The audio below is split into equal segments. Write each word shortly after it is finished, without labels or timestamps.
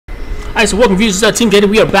Alright, so welcome viewers to TeamJada.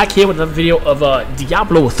 We are back here with another video of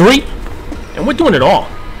Diablo 3. And we're doing it all.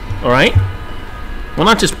 Alright? We're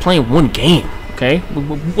not just playing one game, okay?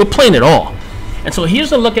 We're playing it all. And so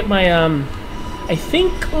here's a look at my I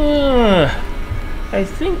think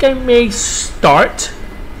I may start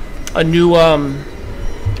a new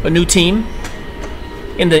team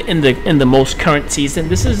in the most current season.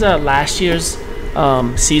 This is last year's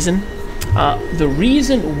season. The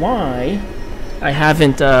reason why I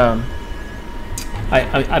haven't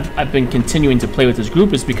I've been continuing to play with this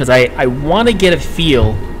group is because I want to get a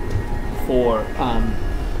feel for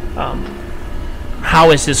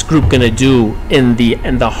how is this group gonna do in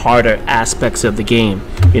the harder aspects of the game.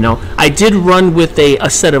 You know, I did run with a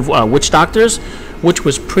set of witch doctors, which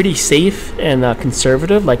was pretty safe and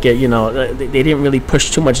conservative. Like you know, they didn't really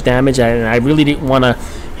push too much damage, and I really didn't want to,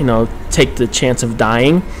 you know, take the chance of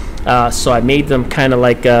dying. So I made them kind of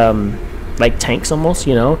like tanks almost,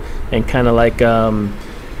 you know, and kind of like in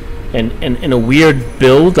a weird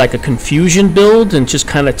build, like a confusion build, and just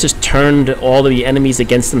kind of turned all of the enemies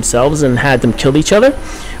against themselves and had them kill each other.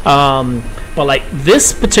 But like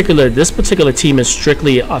this particular team is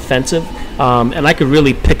strictly offensive, and I could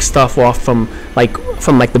really pick stuff off from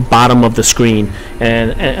the bottom of the screen,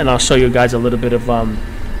 and I'll show you guys a little bit of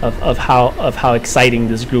how exciting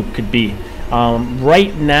this group could be.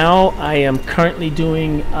 Right now I am currently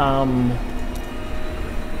doing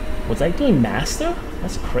was I doing master?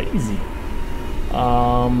 That's crazy.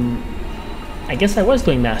 I guess I was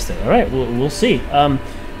doing master. All right, we'll see.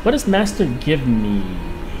 What does master give me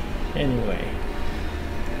anyway?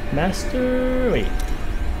 Master, wait.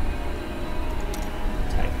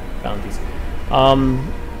 Type bounties.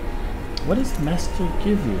 What does master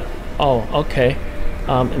give you? Oh, okay.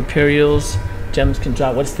 Imperials, gems can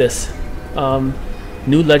drop. What's this?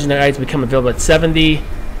 New legendary items become available at 70.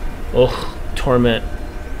 Oh, torment.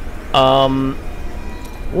 Well,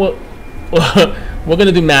 we're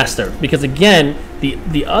gonna do master because again,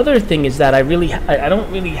 the other thing is that I don't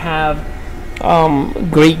really have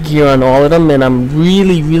great gear on all of them, and I'm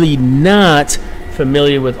really not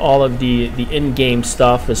familiar with all of the in-game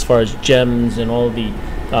stuff as far as gems and all of the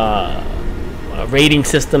rating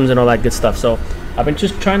systems and all that good stuff. So I've been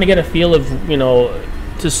just trying to get a feel of, you know,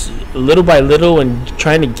 just little by little and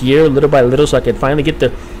trying to gear little by little so I can finally get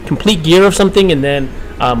the complete gear of something and then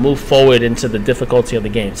move forward into the difficulty of the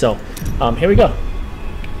game. So here we go.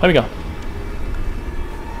 Here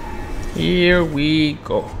we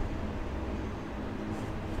go.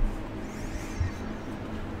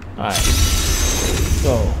 Alright.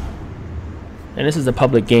 So, and this is a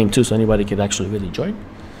public game too, so anybody could actually really join.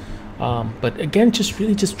 But again, just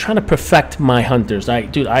trying to perfect my hunters.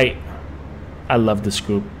 Dude, I love this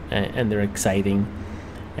group, and they're exciting,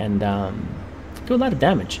 and do a lot of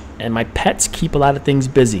damage, and my pets keep a lot of things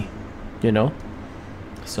busy, you know.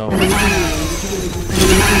 So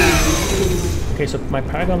okay, so my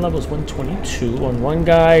paragon level is 122 on one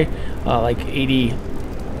guy, like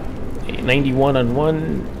 91 on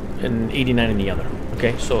one, and 89 on the other.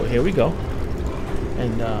 Okay, so here we go,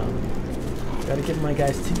 and gotta get my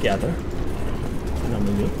guys together, and I'm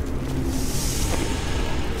gonna do.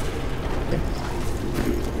 Okay.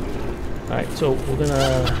 All right, so we're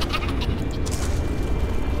gonna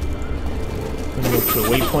go to a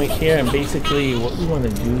waypoint here, and basically what we want to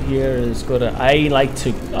do here is go to. I like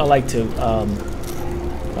to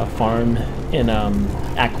farm in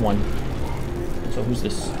Act 1. So who's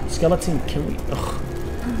this skeleton? Can we?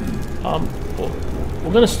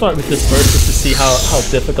 We're gonna start with this first just to see how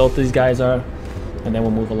difficult these guys are, and then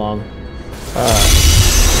we'll move along.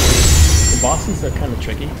 The bosses are kind of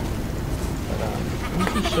tricky, but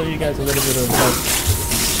let me show you guys a little bit of how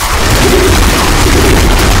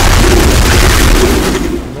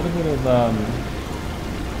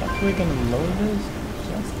we're gonna lower this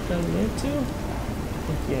just a little.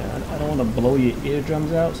 Yeah, I don't want to blow your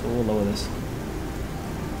eardrums out, so we'll lower this.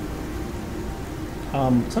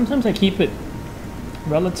 Sometimes I keep it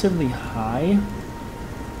relatively high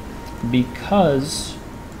because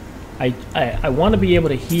I want to be able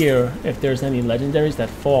to hear if there's any legendaries that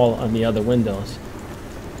fall on the other windows,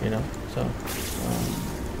 you know. So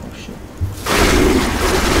oh shit.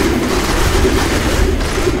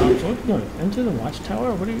 So what are we doing? Enter the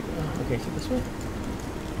watchtower? What are you? Okay, so this way.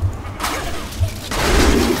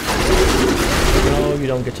 No, you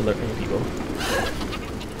don't get to alert any people.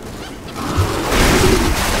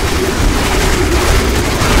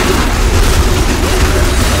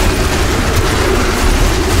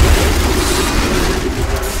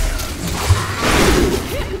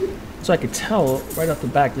 So I could tell right off the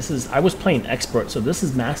back, I was playing expert, so this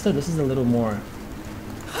is master. This is a little more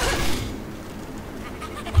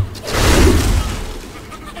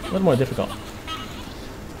little more difficult.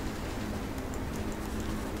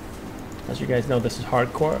 As you guys know, this is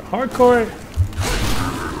hardcore. Hardcore,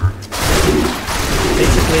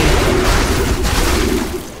 basically,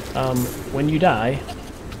 when you die,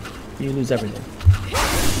 you lose everything.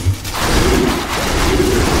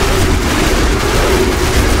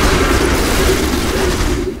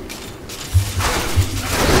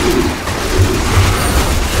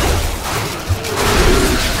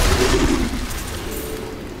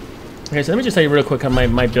 Okay, so let me just tell you real quick how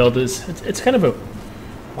my build is. It's kind of a...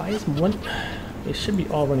 Why is one... They should be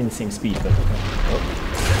all running the same speed, but okay. Oh.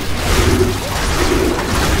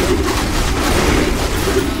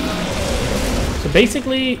 So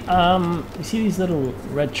basically, you see these little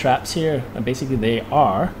red traps here? Basically, they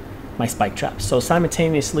are my spike traps. So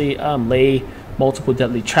simultaneously lay multiple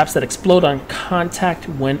deadly traps that explode on contact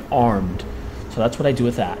when armed. So that's what I do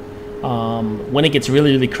with that. When it gets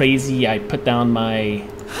really, really crazy, I put down my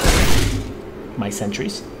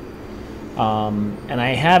sentries. And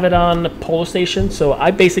I have it on the polo station, so I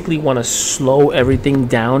basically want to slow everything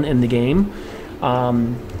down in the game,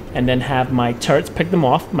 and then have my turrets pick them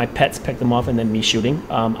off, my pets pick them off, and then me shooting.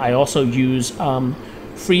 I also use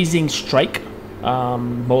freezing strike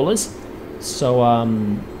bolas, so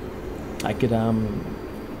I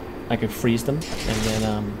could freeze them and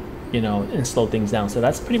then you know, and slow things down. So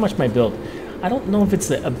that's pretty much my build. I don't know if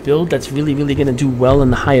it's a build that's really going to do well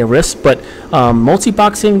in the higher risk, but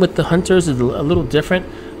multi-boxing with the hunters is a little different.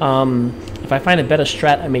 If I find a better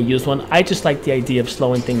strat, I may use one. I just like the idea of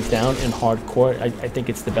slowing things down in hardcore. I think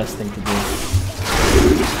it's the best thing to do.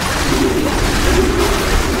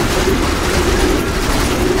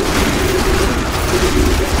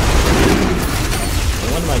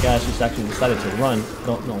 And one of my guys just actually decided to run.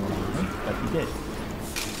 Don't know why, but he did.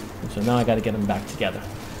 And so now I got to get him back together.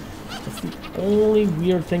 That's the only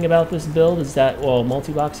weird thing about this build is that, well,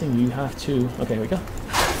 multi-boxing, you have to... Okay, here we go.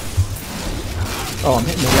 Oh, I'm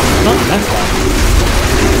hitting the wrong button,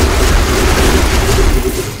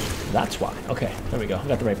 that's why. Okay, there we go. I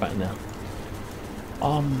got the right button now.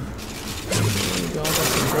 There we go. Got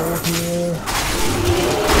some gold here.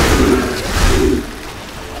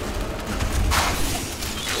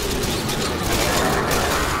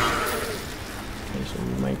 Okay, so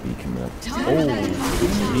we might be coming up... Oh,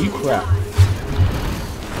 holy crap.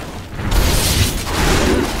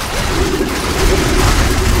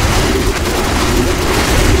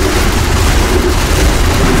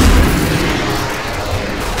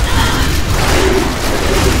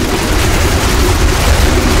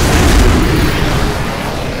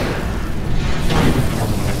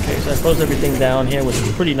 Okay, so I closed everything down here, which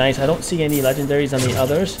is pretty nice. I don't see any legendaries on the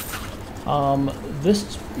others.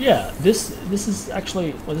 This is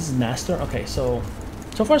actually, well, this is master. Okay, so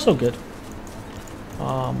far so good.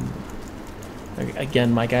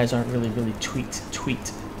 Again, my guys aren't really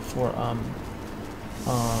tweaked for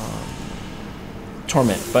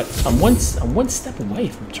torment, but I'm one step away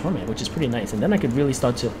from torment, which is pretty nice, and then I could really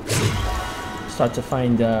start to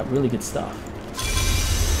find really good stuff.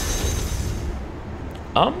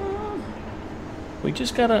 We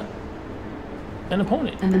just got an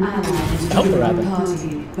opponent. An ally is joining the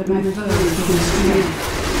party, but my foe is constrained.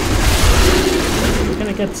 We're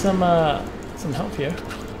gonna get some help here.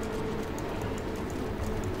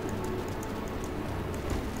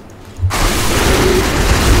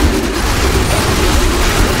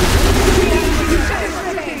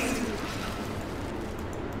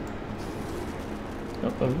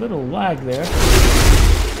 Oh, a little lag there.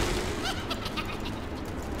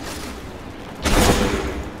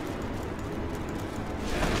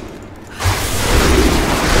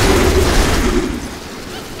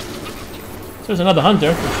 There's another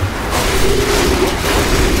hunter.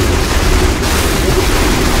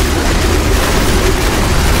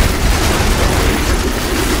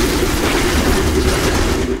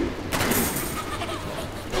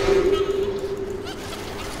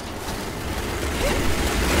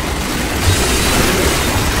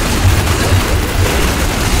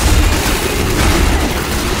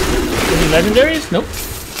 Any legendaries? Nope.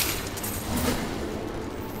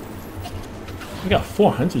 We got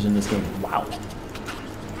 4 hunters in this game. Wow.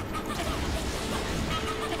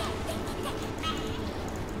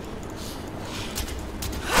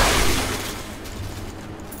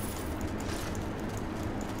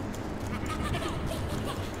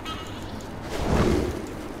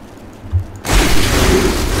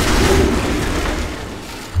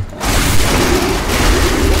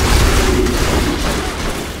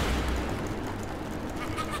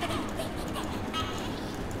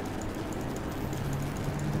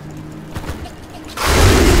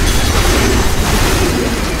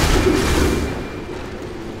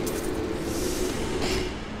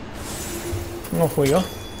 Off we go.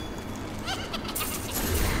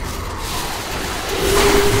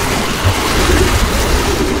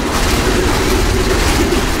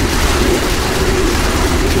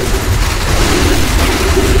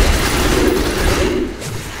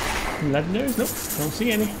 Legendaries? Nope, don't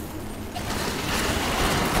see any.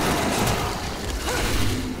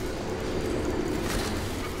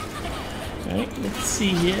 Alright, let's see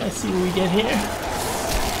here. Let's see what we get here.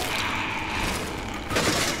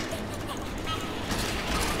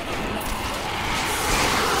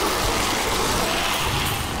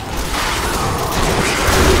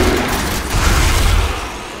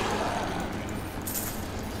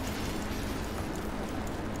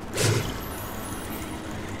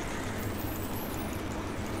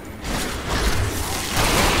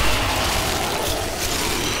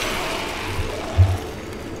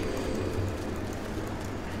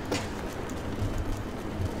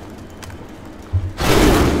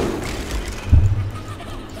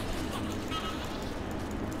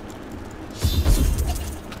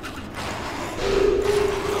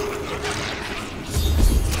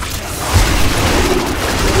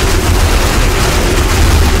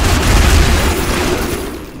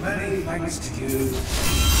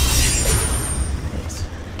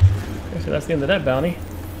 So that's the end of that bounty.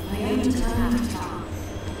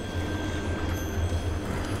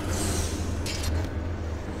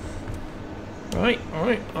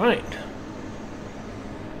 Alright.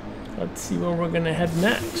 Let's see where we're gonna head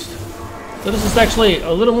next. So this is actually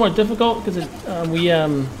a little more difficult because we are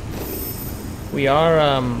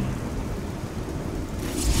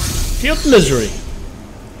Field of Misery.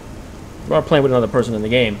 We are playing with another person in the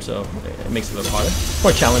game, so it makes it a little harder.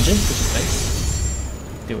 More challenging, which is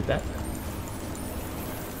nice. Deal with that.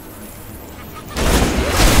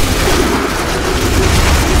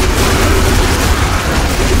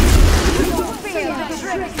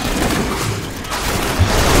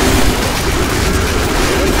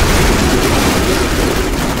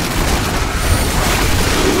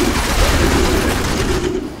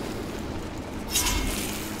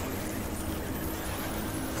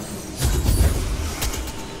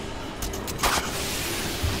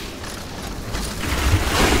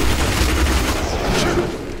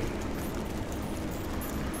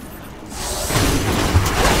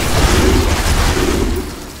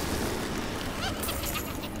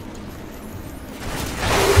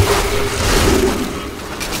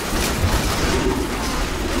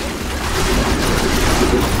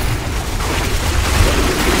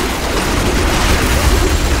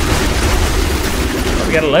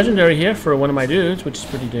 We got a legendary here for one of my dudes, which is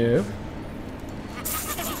pretty dope.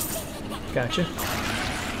 Gotcha.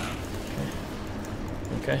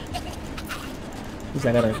 Okay. Because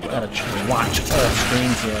I gotta watch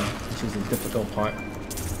screens here, which is the difficult part.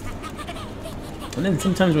 And then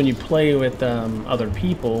sometimes when you play with other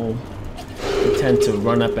people, they tend to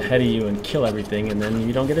run up ahead of you and kill everything, and then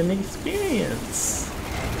you don't get any experience.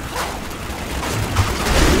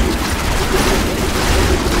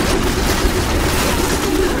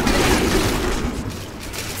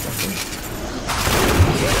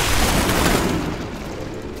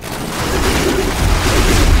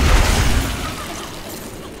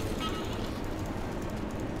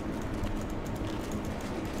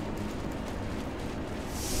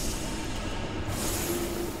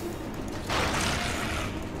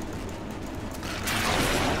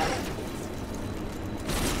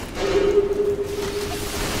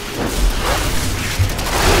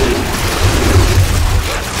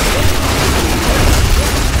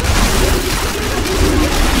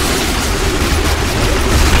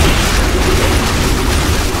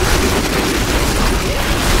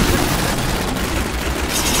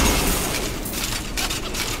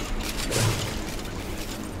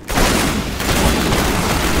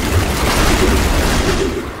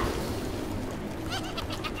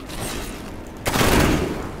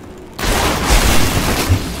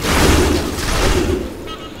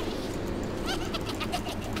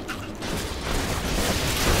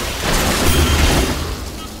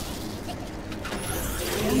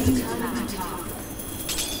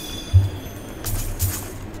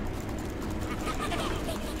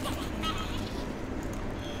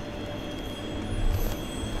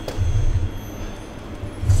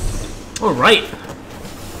 Alright.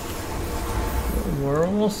 We're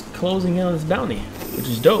almost closing in on this bounty, which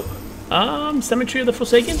is dope. Cemetery of the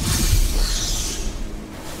Forsaken.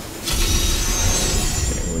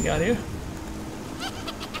 Okay, what we got here?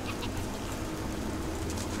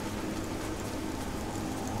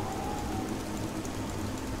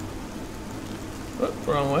 Oh,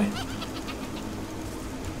 wrong way.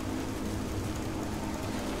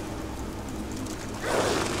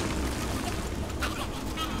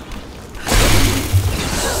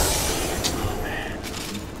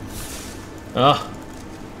 Ugh.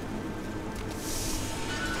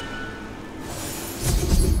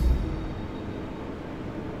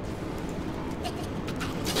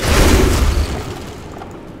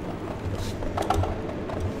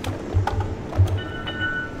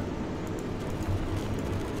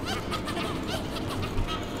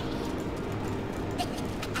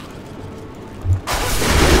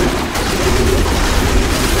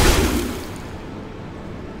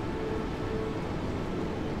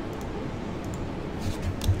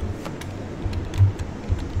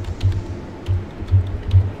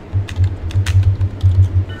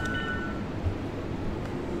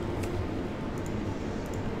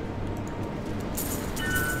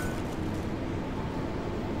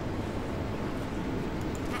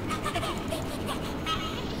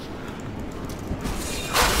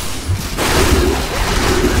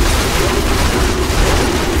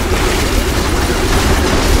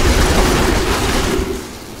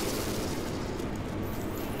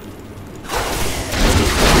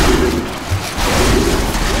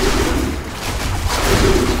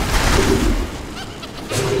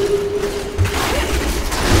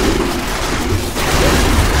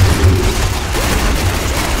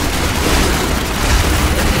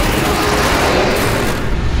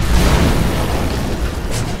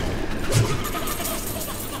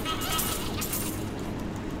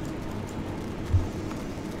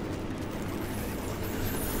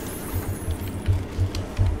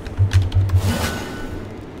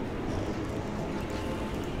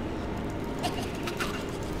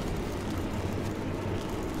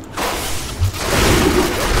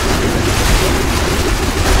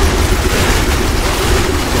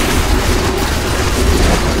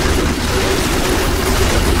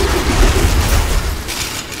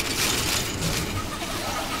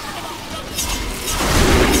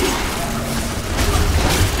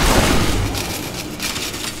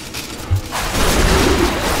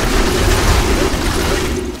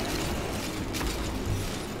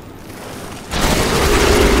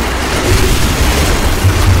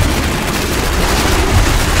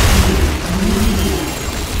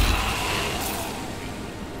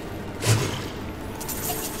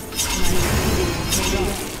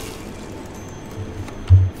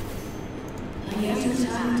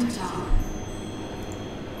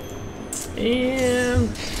 And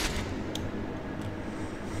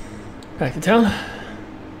back to town.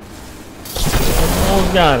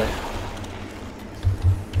 Almost got it.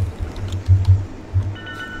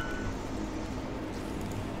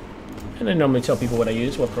 And I normally tell people what I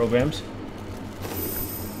use, what programs.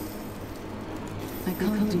 I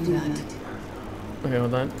can't do that. Okay,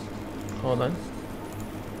 hold on. Hold on.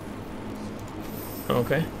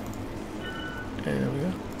 Okay. And there we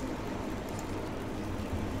go.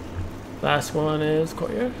 Last one is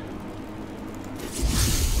courtyard.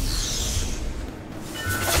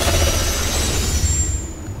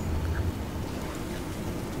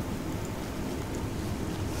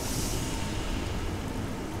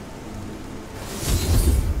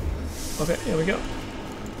 Okay, here we go.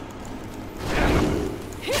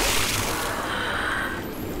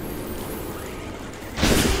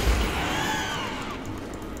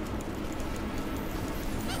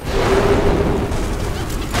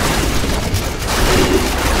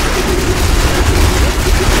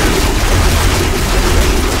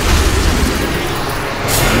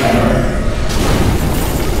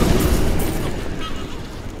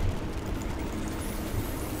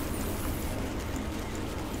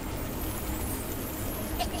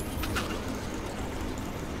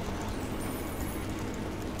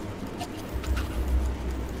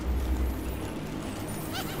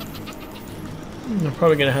 I'm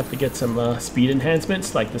probably gonna have to get some speed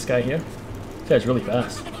enhancements like this guy here. This guy's really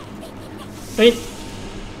fast. I mean,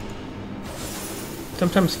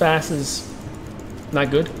 sometimes fast is not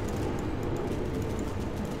good.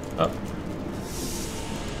 Up.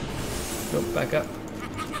 Nope, back up.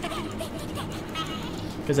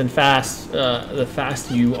 Because in fast, the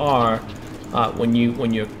faster you are, when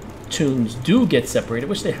your tunes do get separated,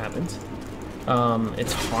 which they haven't.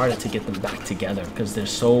 It's harder to get them back together because they're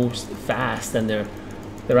so fast and they're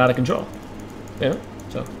out of control. Yeah,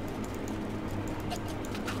 so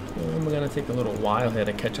we're gonna take a little while here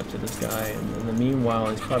to catch up to this guy, and in the meanwhile,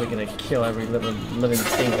 he's probably gonna kill every living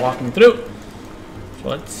thing walking through. So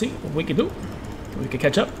let's see what we can do. We can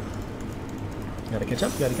catch up. Gotta catch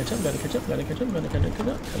up. Gotta catch up. Gotta catch up. Gotta catch up. Gotta catch up.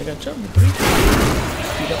 Gotta catch up.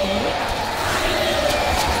 Speed up a little bit.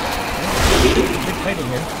 Big fight in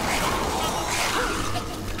here.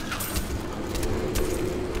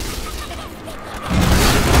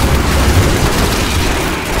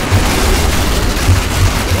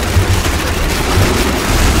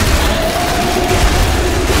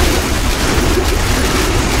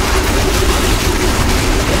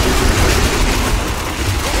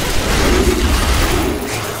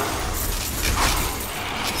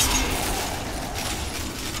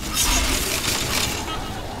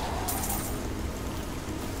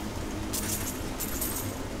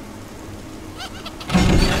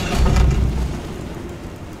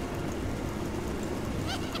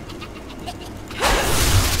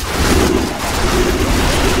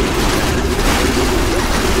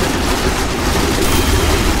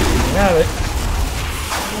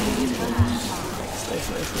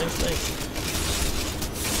 nice.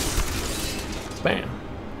 Bam.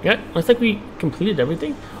 Yeah, looks like we completed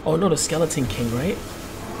everything. Oh no, the Skeleton King, right?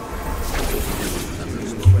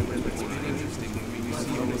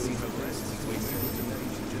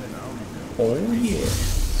 Oh yeah.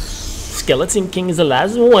 Skeleton King is the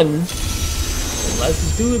last one.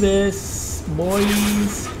 Let's do this,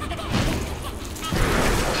 boys.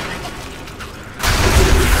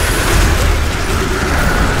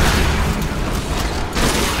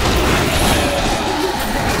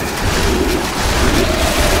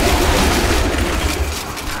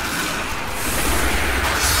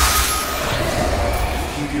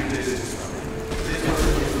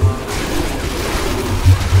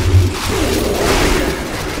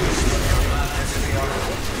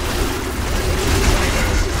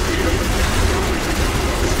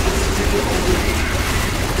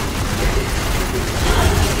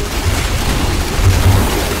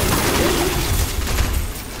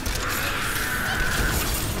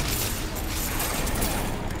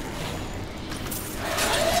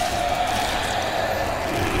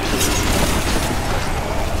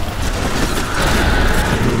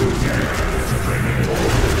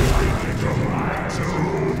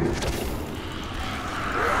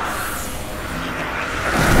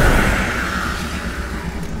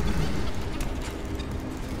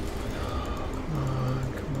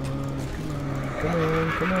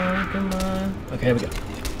 Come on. Okay, here we go.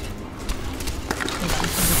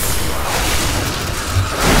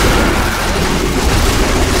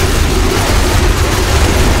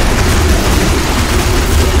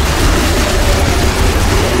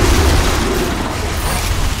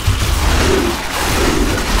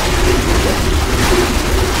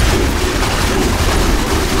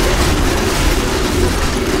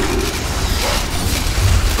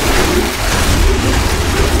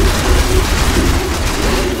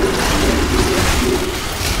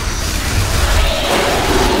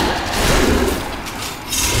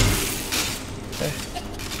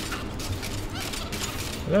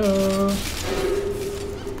 Hello?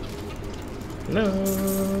 Hello?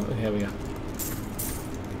 Okay, here we go.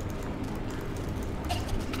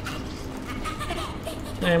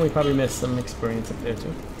 And we probably missed some experience up there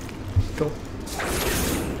too. Cool.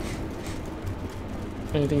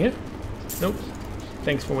 Anything here? Nope.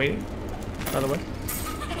 Thanks for waiting, by the way.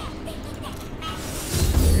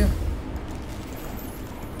 There we go.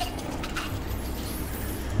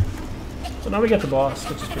 So now we got the boss,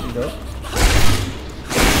 which is pretty dope.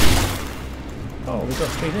 Oh, we go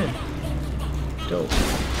straight in. Dope.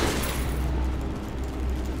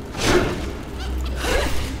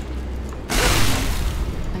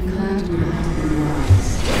 I'm glad we have been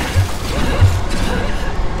wise.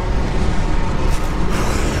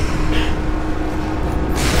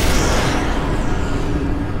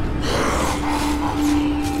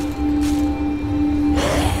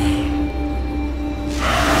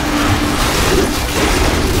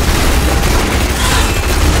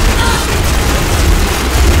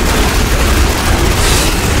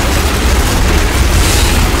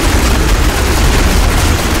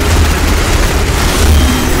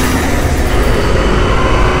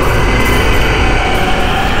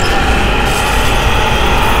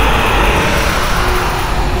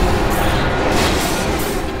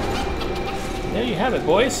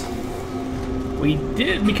 Boys,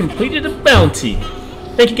 we completed a bounty.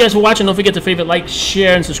 Thank you guys for watching. Don't forget to favorite, like,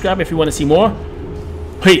 share, and subscribe if you want to see more.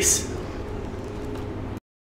 Peace.